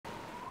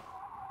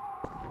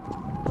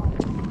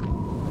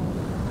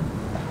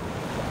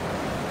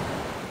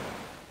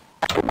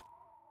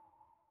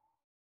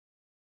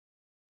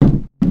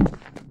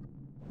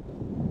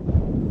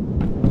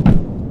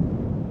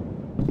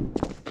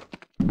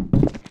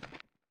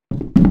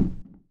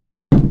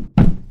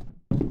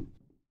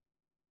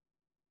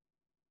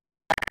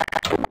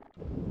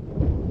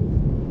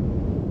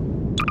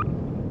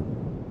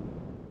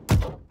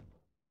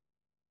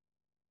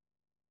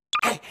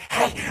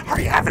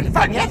you having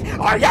fun yet?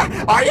 Are ya?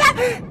 Are ya?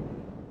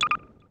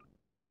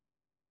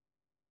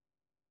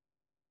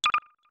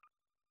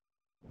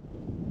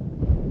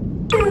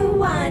 Who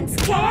wants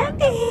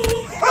candy?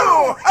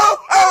 Ho, ho,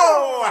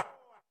 ho!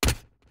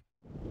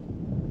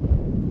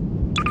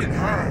 You can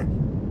hide,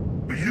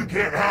 but you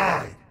can't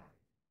hide.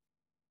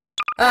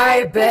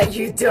 I bet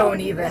you don't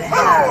even Ho,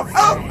 have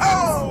ho, friends.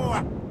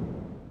 ho!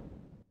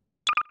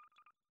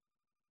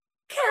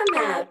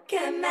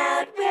 Come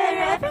out,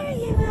 wherever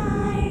you are.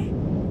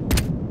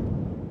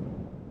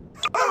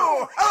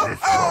 Ho, ho,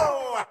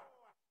 ho!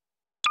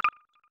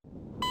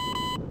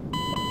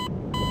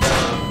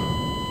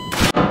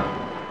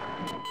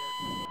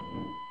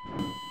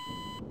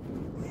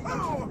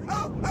 Ho, ho,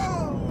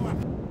 ho!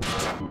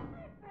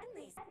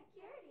 Friendly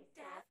security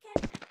staff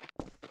can...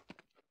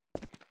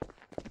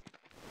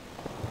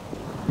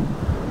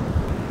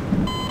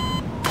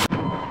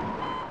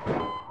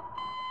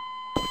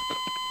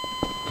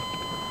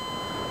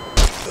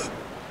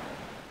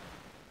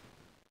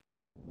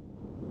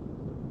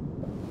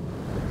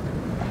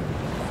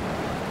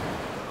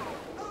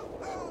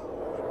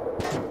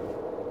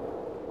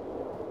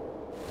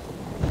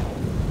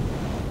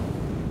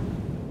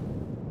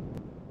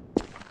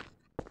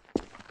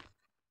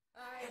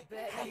 I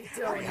bet you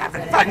don't Are you even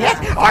having have fun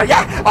yet? Are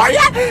ya? Are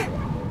ya?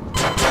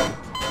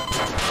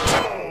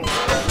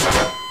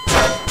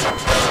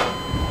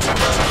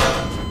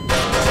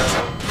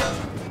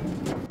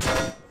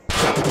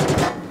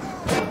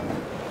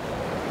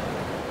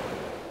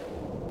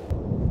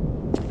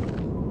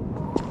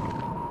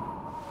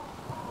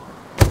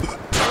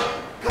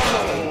 Come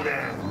on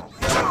now.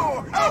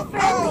 Ho, ho,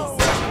 Friendly ho!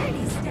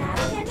 security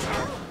staff can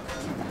help.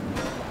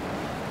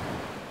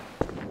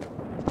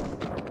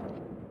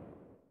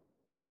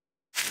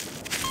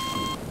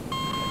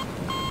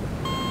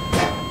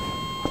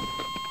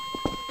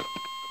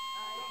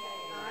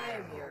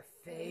 I'm your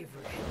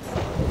favorite.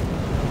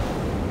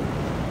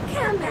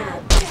 Come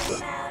out, wherever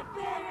you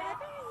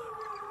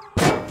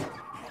are.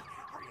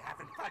 Are you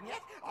having fun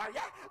yet? Are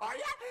ya? Are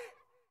ya?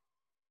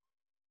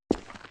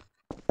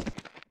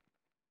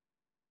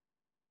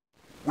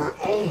 We're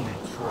only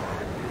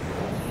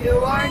trying. You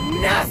are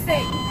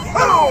nothing!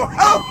 Ho,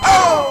 ho,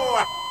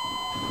 ho!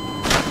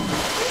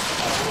 This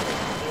area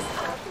is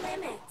off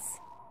limits.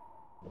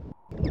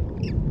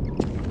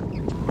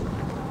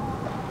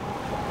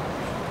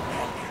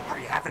 Are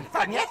you having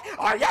fun yet?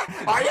 Are ya?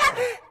 Are ya?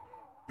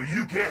 But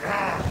you can't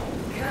hide.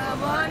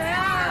 Come on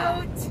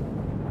out!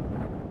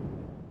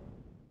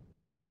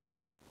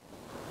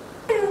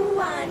 Who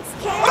wants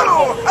candy?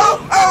 Ho, ho,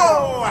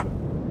 ho!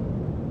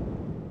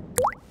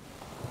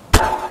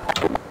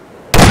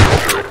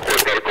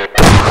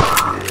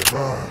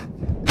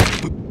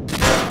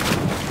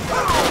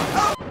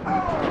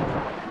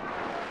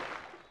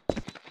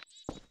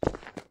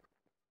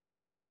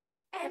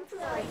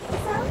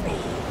 Employees only.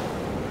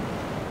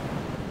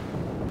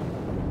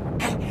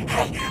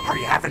 Hey, are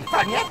you having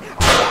fun yet?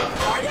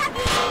 Are ya?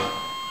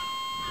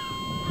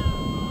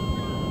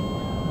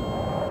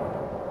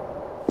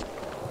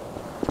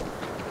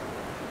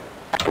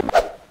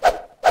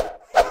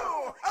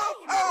 Ho, ho,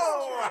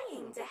 ho!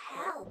 Trying to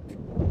help.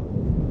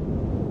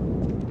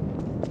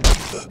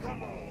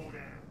 Come on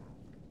now.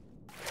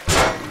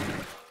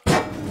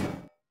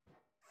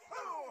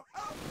 Ho,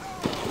 ho,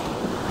 ho!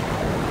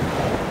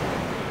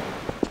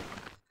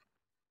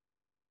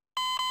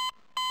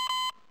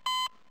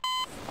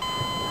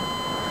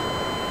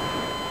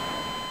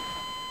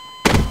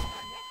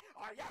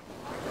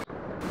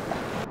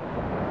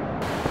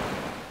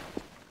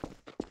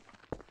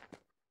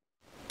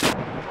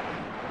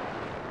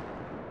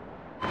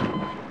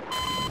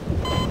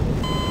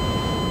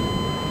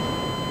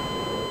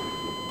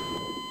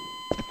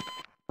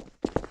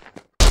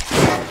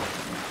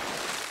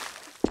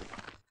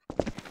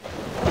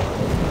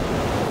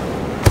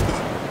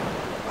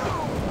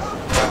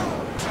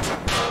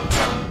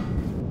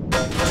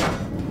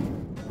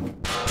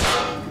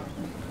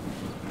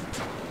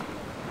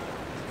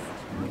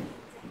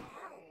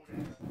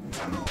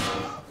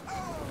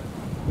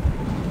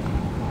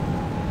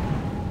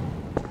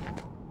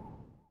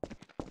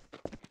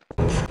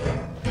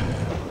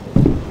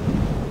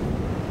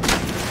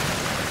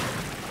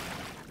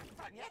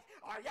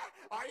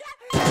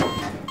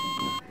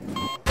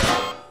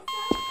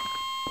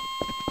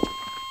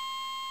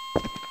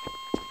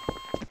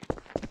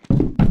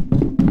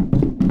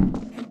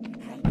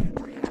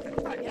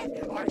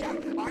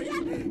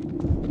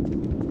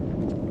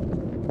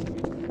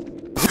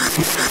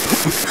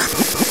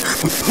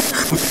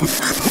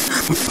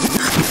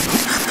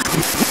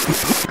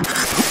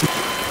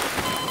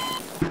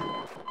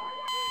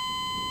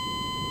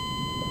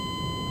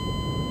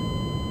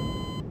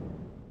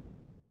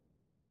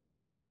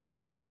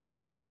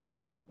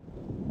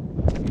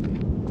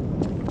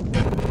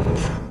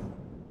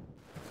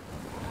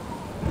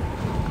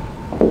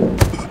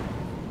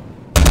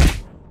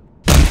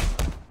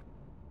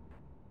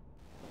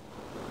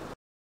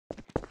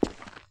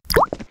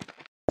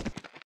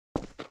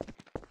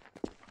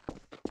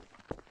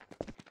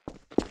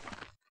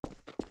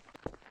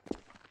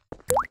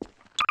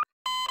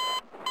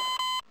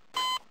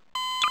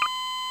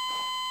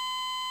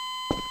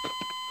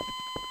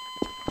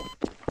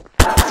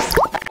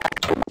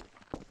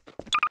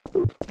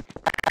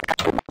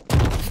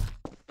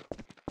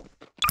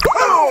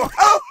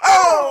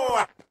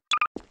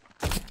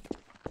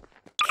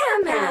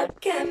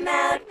 come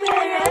out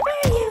wherever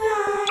you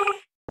are.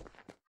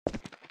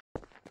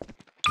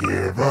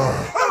 Give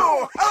up.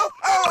 Oh, oh,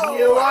 oh!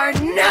 You are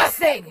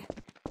nothing!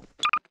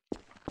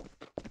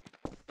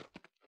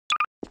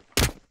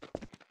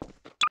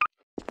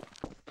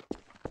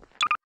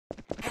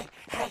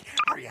 Hey,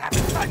 are you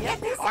having fun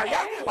yet? Are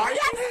ya? Are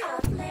ya? Is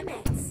off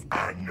limits.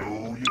 I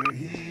know you're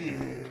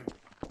here.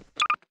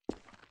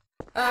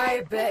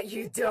 I bet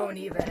you don't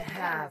even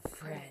have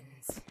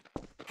friends.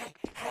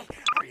 Hey,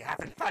 are you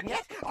having fun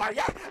yet? Are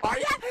ya? Are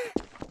ya?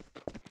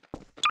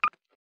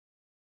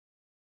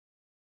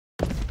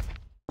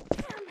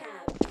 Come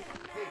out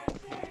wherever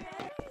you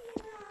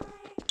are.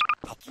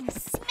 I can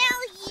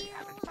smell you.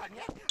 Having fun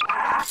yet?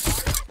 Ah!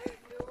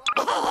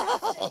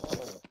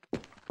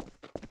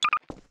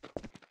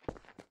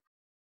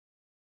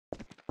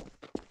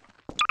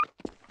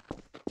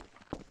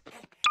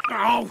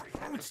 Oh,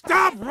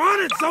 stop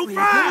running so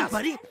fast!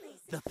 Buddy,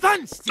 the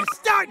fun's just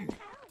starting.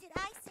 Did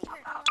I say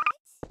her what?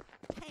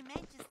 I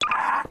meant just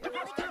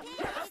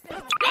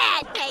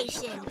bad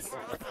patients.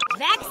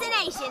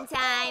 Vaccination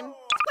time.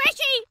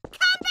 Squishy,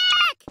 come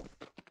back!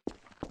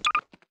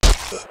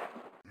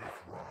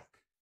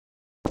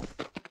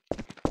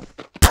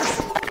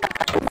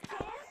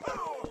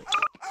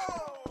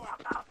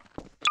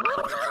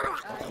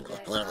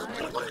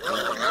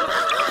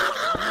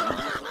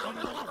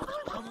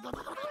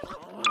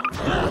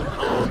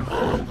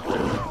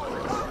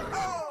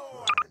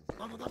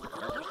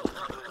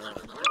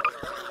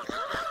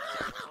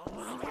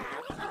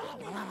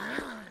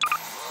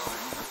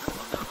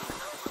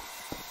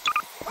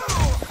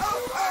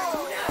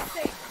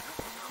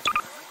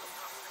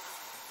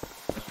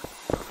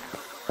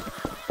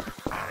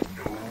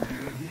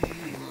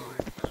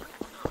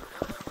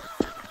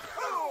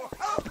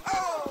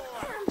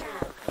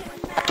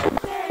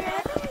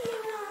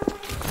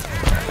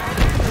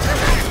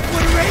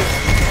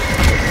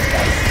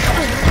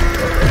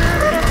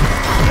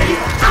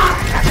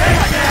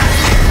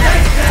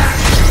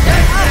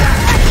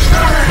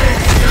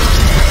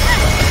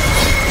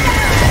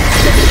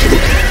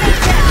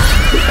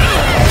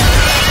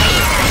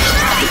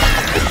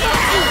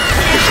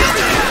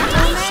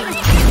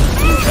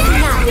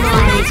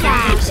 Let's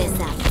rock.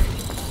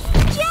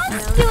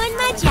 Just doing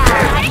my job.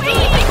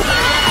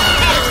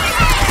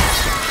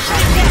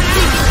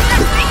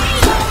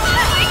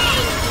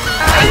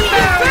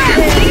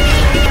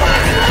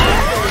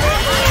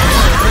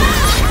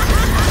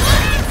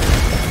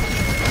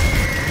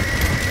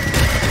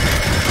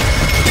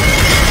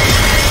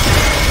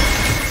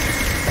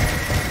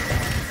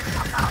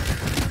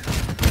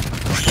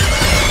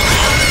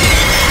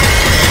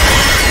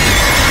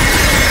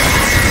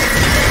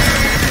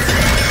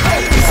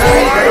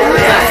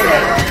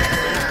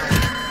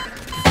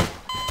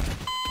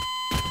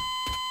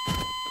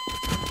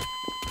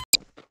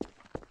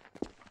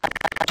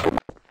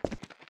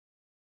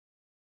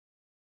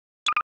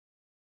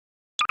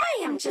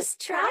 I am just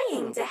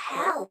trying to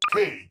help.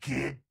 Hey,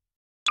 kid.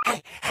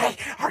 Hey,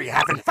 are you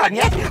having fun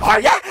yet? Are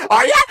ya?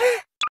 Are ya?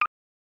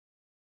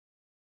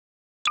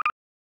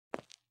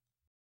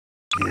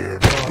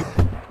 Give up.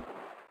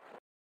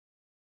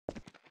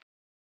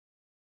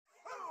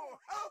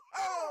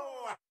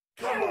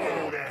 Come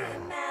on now.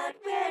 Come out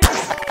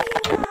wherever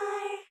you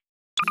are.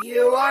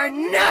 You are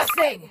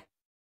nothing!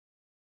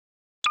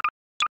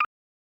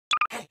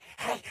 Hey,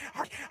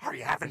 are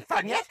you having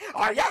fun yet?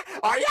 Are ya?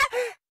 Are ya?